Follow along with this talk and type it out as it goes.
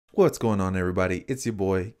What's going on, everybody? It's your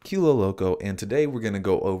boy Kilo Loco, and today we're going to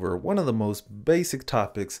go over one of the most basic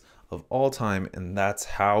topics of all time, and that's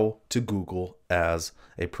how to Google as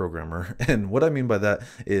a programmer. And what I mean by that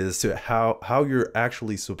is to how you're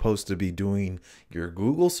actually supposed to be doing your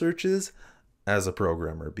Google searches as a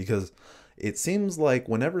programmer, because it seems like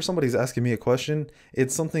whenever somebody's asking me a question,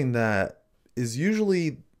 it's something that is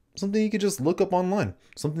usually something you could just look up online,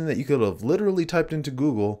 something that you could have literally typed into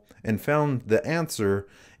Google and found the answer,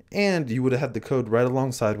 and you would have had the code right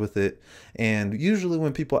alongside with it. And usually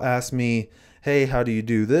when people ask me, hey, how do you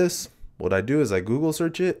do this? What I do is I Google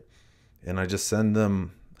search it and I just send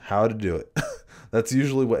them how to do it. That's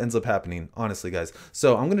usually what ends up happening, honestly, guys.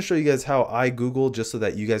 So I'm going to show you guys how I Google, just so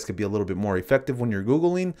that you guys could be a little bit more effective when you're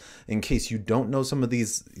Googling. In case you don't know some of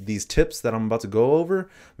these tips that I'm about to go over,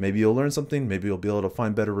 maybe you'll learn something, maybe you'll be able to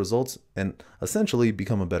find better results and essentially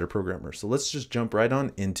become a better programmer. So let's just jump right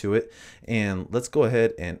on into it, and let's go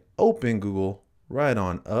ahead and open Google right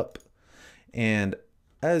on up. And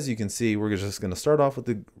as you can see, we're just going to start off with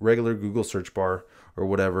the regular Google search bar or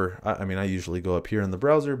whatever. I mean, I usually go up here in the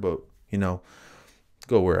browser, but you know,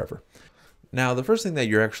 go wherever. Now, the first thing that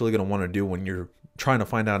you're actually going to want to do when you're trying to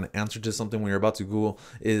find out an answer to something when you're about to Google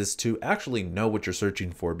is to actually know what you're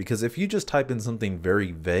searching for. Because if you just type in something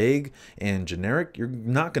very vague and generic, you're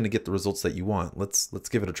not going to get the results that you want. Let's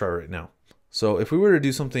give it a try right now. So if we were to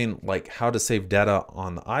do something like how to save data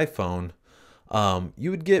on the iPhone,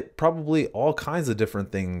 you would get probably all kinds of different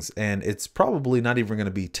things, and it's probably not even going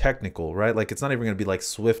to be technical, right? Like, it's not even going to be like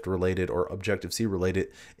Swift related or Objective-C related.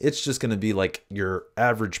 It's just going to be like your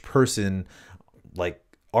average person, like,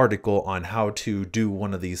 article on how to do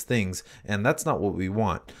one of these things, and that's not what we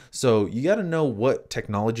want. So you got to know what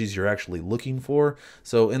technologies you're actually looking for.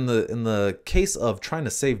 So in the case of trying to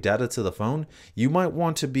save data to the phone, you might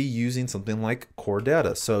want to be using something like core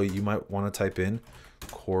data. So you might want to type in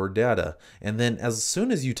core data, and then as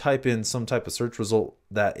soon as you type in some type of search result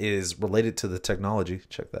that is related to the technology,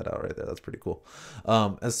 check that out right there, that's pretty cool.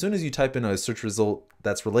 As soon as you type in a search result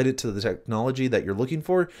that's related to the technology that you're looking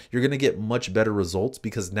for, you're going to get much better results,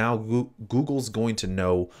 because now Google's going to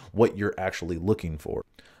know what you're actually looking for.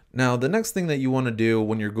 Now, the next thing that you want to do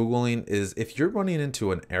when you're Googling is, if you're running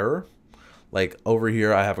into an error, like over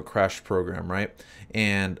here, I have a crashed program, right?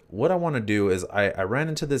 And what I want to do is I ran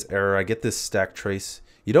into this error. I get this stack trace.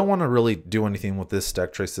 You don't want to really do anything with this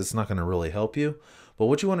stack trace. It's not going to really help you. But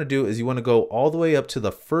what you want to do is you want to go all the way up to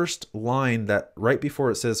the first line, that right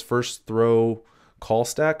before it says first throw call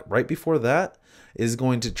stack, right before that is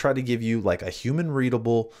going to try to give you like a human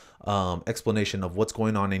readable explanation of what's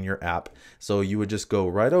going on in your app. So you would just go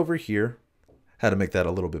right over here. Had to make that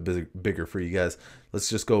a little bit bigger for you guys. Let's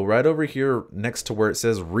just go right over here next to where it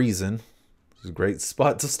says reason. It's a great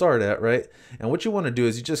spot to start at, right? And what you want to do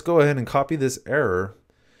is you just go ahead and copy this error,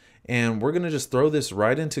 and we're going to just throw this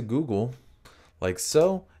right into Google like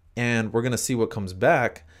so, and we're going to see what comes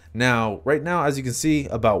back. Now, right now, as you can see,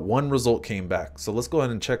 about one result came back. So let's go ahead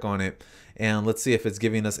and check on it, and let's see if it's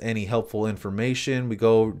giving us any helpful information. We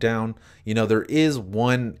go down, you know, there is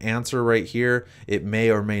one answer right here. It may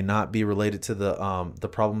or may not be related to the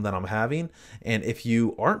problem that I'm having. And if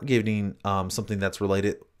you aren't getting something that's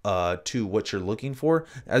related to what you're looking for,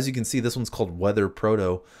 as you can see, this one's called Weather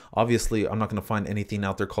Proto. Obviously, I'm not going to find anything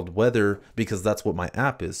out there called weather, because that's what my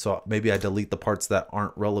app is. So maybe I delete the parts that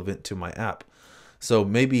aren't relevant to my app. So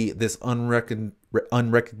maybe this unrecognized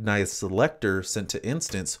selector sent to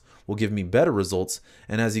instance will give me better results.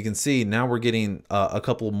 And as you can see, now we're getting a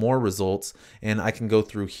couple more results, and I can go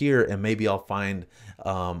through here and maybe I'll find,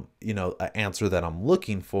 you know, an answer that I'm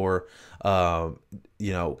looking for. You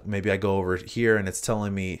know, maybe I go over here and it's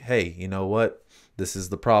telling me, hey, you know what? This is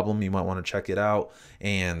the problem. You might want to check it out.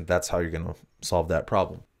 And that's how you're going to solve that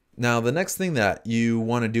problem. Now, the next thing that you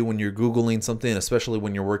want to do when you're Googling something, especially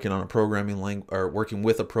when you're working on a programming language or working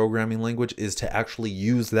with a programming language, is to actually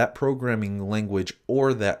use that programming language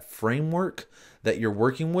or that framework that you're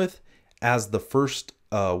working with as the first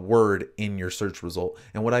word in your search result.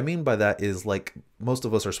 And what I mean by that is, like, most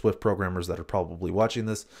of us are Swift programmers that are probably watching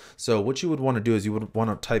this. So what you would want to do is you would want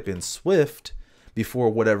to type in Swift before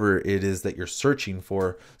whatever it is that you're searching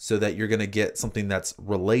for, so that you're going to get something that's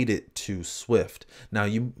related to Swift. Now,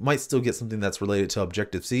 you might still get something that's related to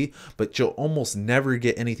Objective-C, but you'll almost never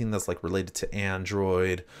get anything that's like related to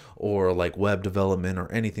Android or like web development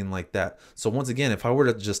or anything like that. So once again, if I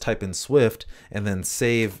were to just type in Swift and then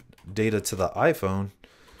save data to the iPhone,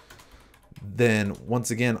 then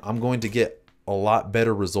once again, I'm going to get a lot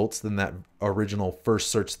better results than that original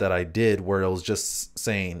first search that I did, where it was just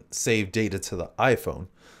saying save data to the iPhone.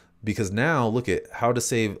 because now look at how to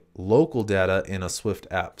save local data in a Swift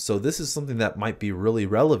app. So this is something that might be really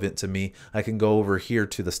relevant to me. I can go over here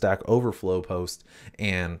to the Stack Overflow post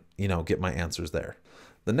and, get my answers there.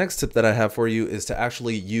 The next tip that I have for you is to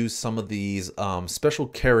actually use some of these special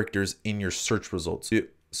characters in your search results.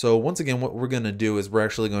 So once again, what we're going to do is we're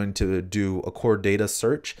actually going to do a core data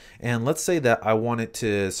search. And let's say that I wanted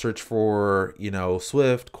to search for,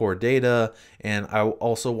 Swift core data. And I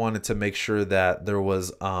also wanted to make sure that there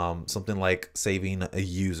was something like saving a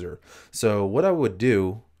user. So what I would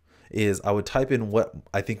do is I would type in what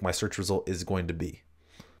I think my search result is going to be.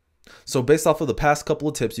 So based off of the past couple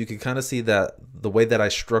of tips, you can kind of see that the way that I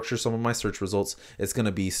structure some of my search results, it's going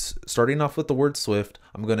to be starting off with the word Swift.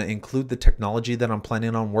 I'm going to include the technology that I'm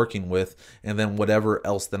planning on working with, and then whatever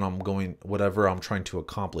else that whatever I'm trying to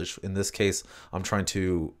accomplish. In this case, I'm trying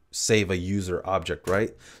to save a user object,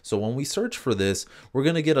 right? So when we search for this, we're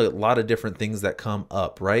going to get a lot of different things that come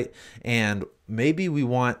up, right? And maybe we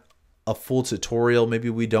want a full tutorial. Maybe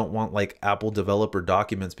we don't want like Apple developer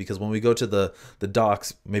documents, because when we go to the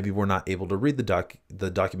docs, maybe we're not able to read the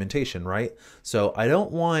documentation, right? So I don't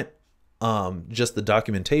want just the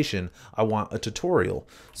documentation. I want a tutorial.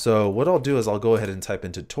 So what I'll do is I'll go ahead and type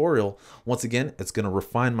in tutorial. Once again, it's going to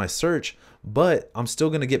refine my search, but I'm still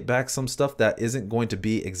going to get back some stuff that isn't going to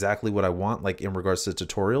be exactly what I want, like in regards to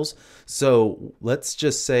tutorials. So let's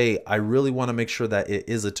just say I really want to make sure that it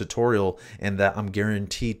is a tutorial and that I'm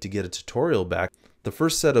guaranteed to get a tutorial back. The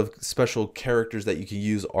first set of special characters that you can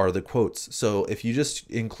use are the quotes. So if you just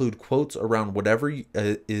include quotes around whatever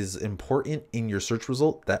is important in your search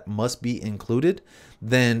result that must be included,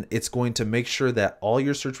 then it's going to make sure that all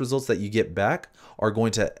your search results that you get back are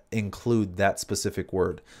going to include that specific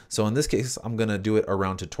word. So in this case, I'm going to do it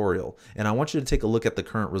around tutorial. And I want you to take a look at the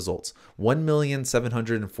current results.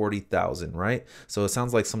 1,740,000, right? So it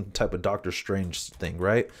sounds like some type of Doctor Strange thing,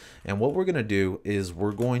 right? And what we're going to do is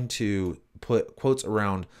we're going to put quotes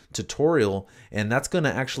around tutorial, and that's going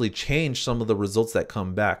to actually change some of the results that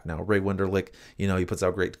come back. Now, Ray Wenderlich, he puts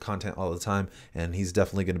out great content all the time, and he's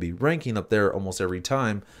definitely going to be ranking up there almost every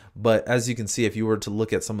time. But as you can see, if you were to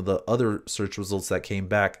look at some of the other search results that came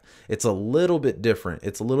back, it's a little bit different.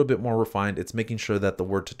 It's a little bit more refined. It's making sure that the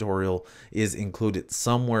word tutorial is included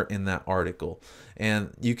somewhere in that article. And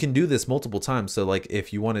you can do this multiple times. So like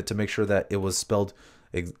if you wanted to make sure that it was spelled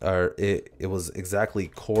it was exactly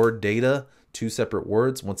core data, two separate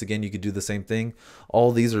words. Once again, you could do the same thing.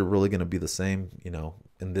 All these are really going to be the same,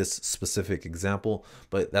 in this specific example,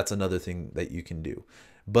 but that's another thing that you can do.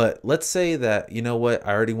 But let's say that,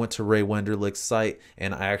 I already went to Ray Wenderlich's site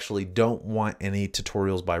and I actually don't want any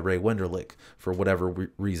tutorials by Ray Wenderlich for whatever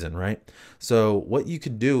reason, right? So what you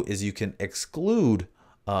can do is you can exclude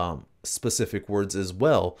specific words as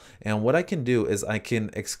well. And what I can do is I can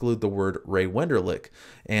exclude the word Ray Wenderlich.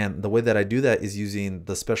 And the way that I do that is using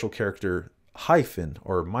the special character hyphen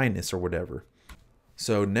or minus or whatever.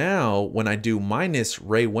 So now when I do minus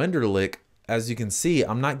Ray Wenderlich, as you can see,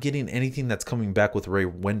 I'm not getting anything that's coming back with Ray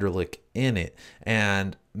Wenderlich in it.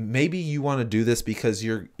 And maybe you want to do this because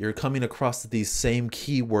you're coming across these same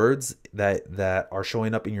keywords that are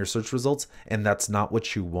showing up in your search results, and that's not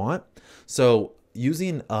what you want. So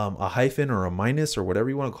using a hyphen or a minus or whatever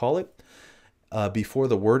you want to call it before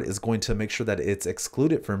the word is going to make sure that it's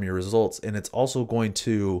excluded from your results, and it's also going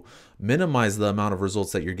to minimize the amount of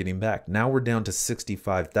results that you're getting back. Now we're down to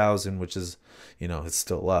 65,000, which is, it's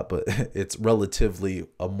still a lot, but it's relatively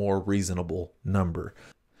a more reasonable number.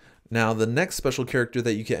 Now, the next special character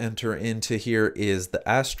that you can enter into here is the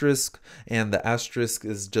asterisk, and the asterisk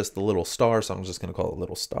is just the little star, so I'm just going to call it a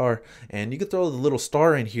little star. And you can throw the little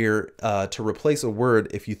star in here to replace a word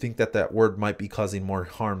if you think that that word might be causing more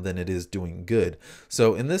harm than it is doing good.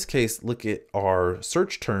 So in this case, look at our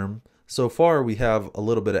search term. So far, we have a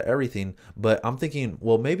little bit of everything, but I'm thinking,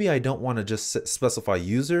 well, maybe I don't want to just specify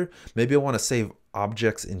user. Maybe I want to save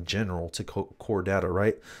objects in general to core data,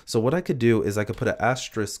 right? So what I could do is I could put an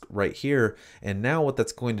asterisk right here. And now what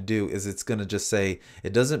that's going to do is it's going to just say,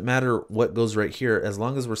 it doesn't matter what goes right here. As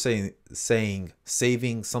long as we're saying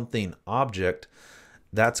saving something object,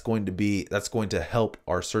 that's going to help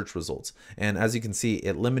our search results. And as you can see,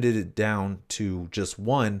 it limited it down to just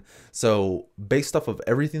one. So based off of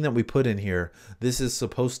everything that we put in here, this is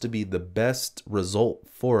supposed to be the best result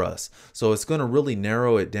for us. So it's going to really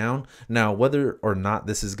narrow it down. Now, whether or not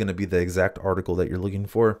this is going to be the exact article that you're looking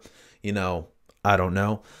for, I don't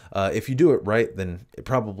know. If you do it right, then it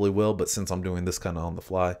probably will. But since I'm doing this kind of on the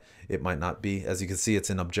fly, it might not be. As you can see, it's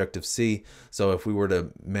in Objective-C. So if we were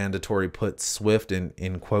to mandatory put Swift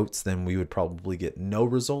in quotes, then we would probably get no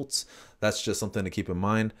results. That's just something to keep in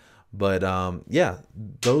mind. But yeah,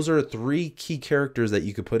 those are three key characters that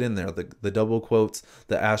you could put in there: the double quotes,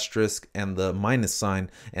 the asterisk, and the minus sign.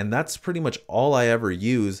 And that's pretty much all I ever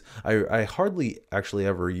use. I hardly actually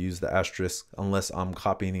ever use the asterisk unless I'm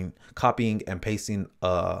copying and pasting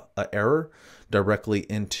a error directly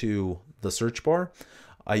into the search bar.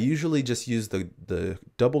 I usually just use the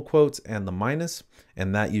double quotes and the minus,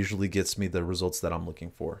 and that usually gets me the results that I'm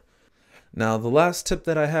looking for. Now, the last tip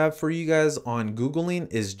that I have for you guys on Googling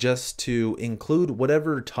is just to include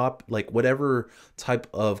whatever type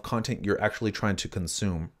of content you're actually trying to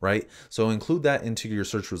consume, right? So include that into your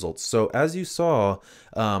search results. So as you saw,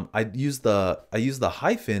 I use the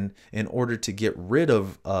hyphen in order to get rid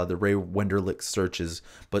of the Ray Wenderlich searches,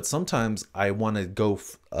 but sometimes I want to go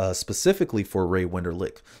specifically for Ray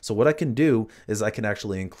Wenderlich. So what I can do is I can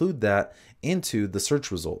actually include that into the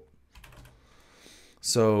search result.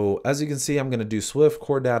 So as you can see, I'm going to do Swift,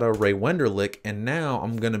 Core Data, Ray Wenderlich, and now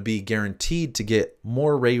I'm going to be guaranteed to get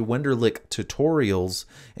more Ray Wenderlich tutorials,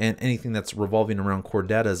 and anything that's revolving around Core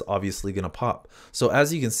Data is obviously going to pop. So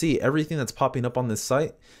as you can see, everything that's popping up on this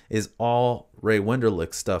site is all Ray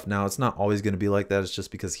Wenderlich stuff. Now, it's not always going to be like that. It's just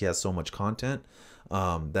because he has so much content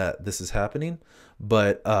that this is happening.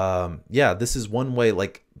 But yeah, this is one way.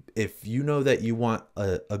 Like, if you know that you want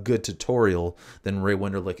a good tutorial, then Ray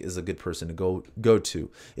Wenderlich is a good person to go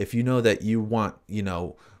to. If you know that you want,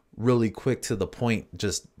 really quick to the point,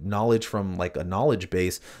 just knowledge from like a knowledge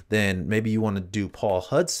base, then maybe you want to do Paul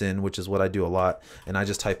Hudson, which is what I do a lot. And I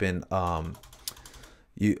just type in, well,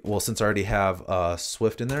 since I already have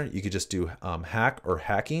Swift in there, you could just do hack or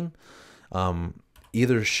hacking.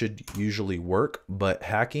 Either should usually work, but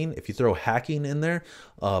hacking, if you throw hacking in there,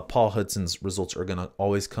 Paul Hudson's results are going to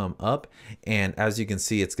always come up. And as you can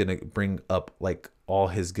see, it's going to bring up like all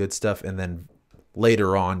his good stuff. And then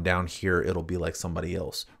later on down here, it'll be like somebody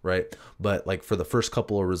else, right? But like for the first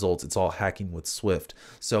couple of results, it's all hacking with Swift.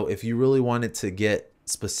 So if you really wanted to get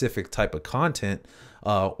specific type of content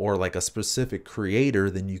or like a specific creator,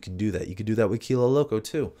 then you can do that. You could do that with Kilo Loco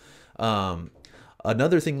too.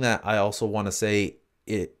 Another thing that I also want to say,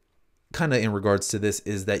 it kind of in regards to this,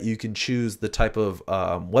 is that you can choose the type of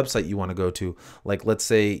website you want to go to. Like, let's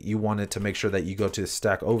say you wanted to make sure that you go to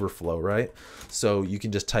Stack Overflow, right? So you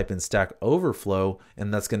can just type in Stack Overflow,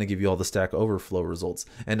 and that's going to give you all the Stack Overflow results.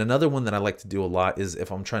 And another one that I like to do a lot is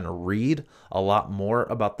if I'm trying to read a lot more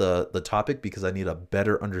about the topic because I need a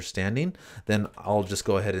better understanding, then I'll just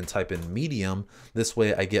go ahead and type in Medium. This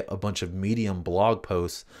way I get a bunch of Medium blog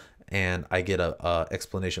posts, and I get a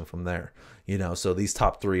explanation from there. So these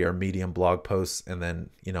top three are Medium blog posts, and then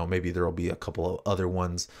maybe there will be a couple of other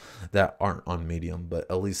ones that aren't on Medium, but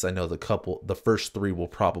at least I know the first three will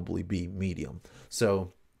probably be Medium.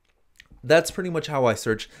 So that's pretty much how I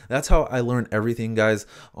search. That's how I learn everything, guys.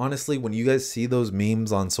 Honestly, when you guys see those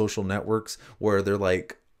memes on social networks where they're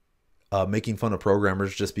like making fun of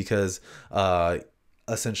programmers just because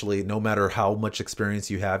essentially no matter how much experience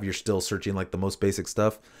you have, you're still searching like the most basic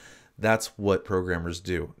stuff. That's what programmers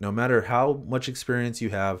do. No matter how much experience you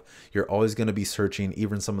have, you're always going to be searching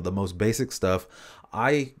even some of the most basic stuff.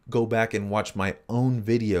 I go back and watch my own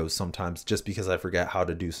videos sometimes just because I forget how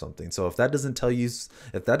to do something. So if that doesn't tell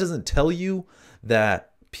you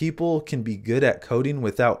that people can be good at coding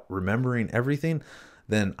without remembering everything,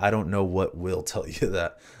 then I don't know what will tell you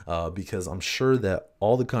that, because I'm sure that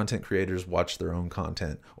all the content creators watch their own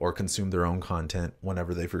content or consume their own content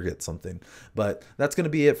whenever they forget something. But that's going to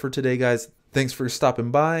be it for today, guys. Thanks for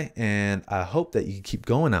stopping by, and I hope that you keep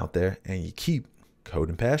going out there and you keep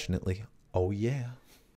coding passionately. Oh yeah.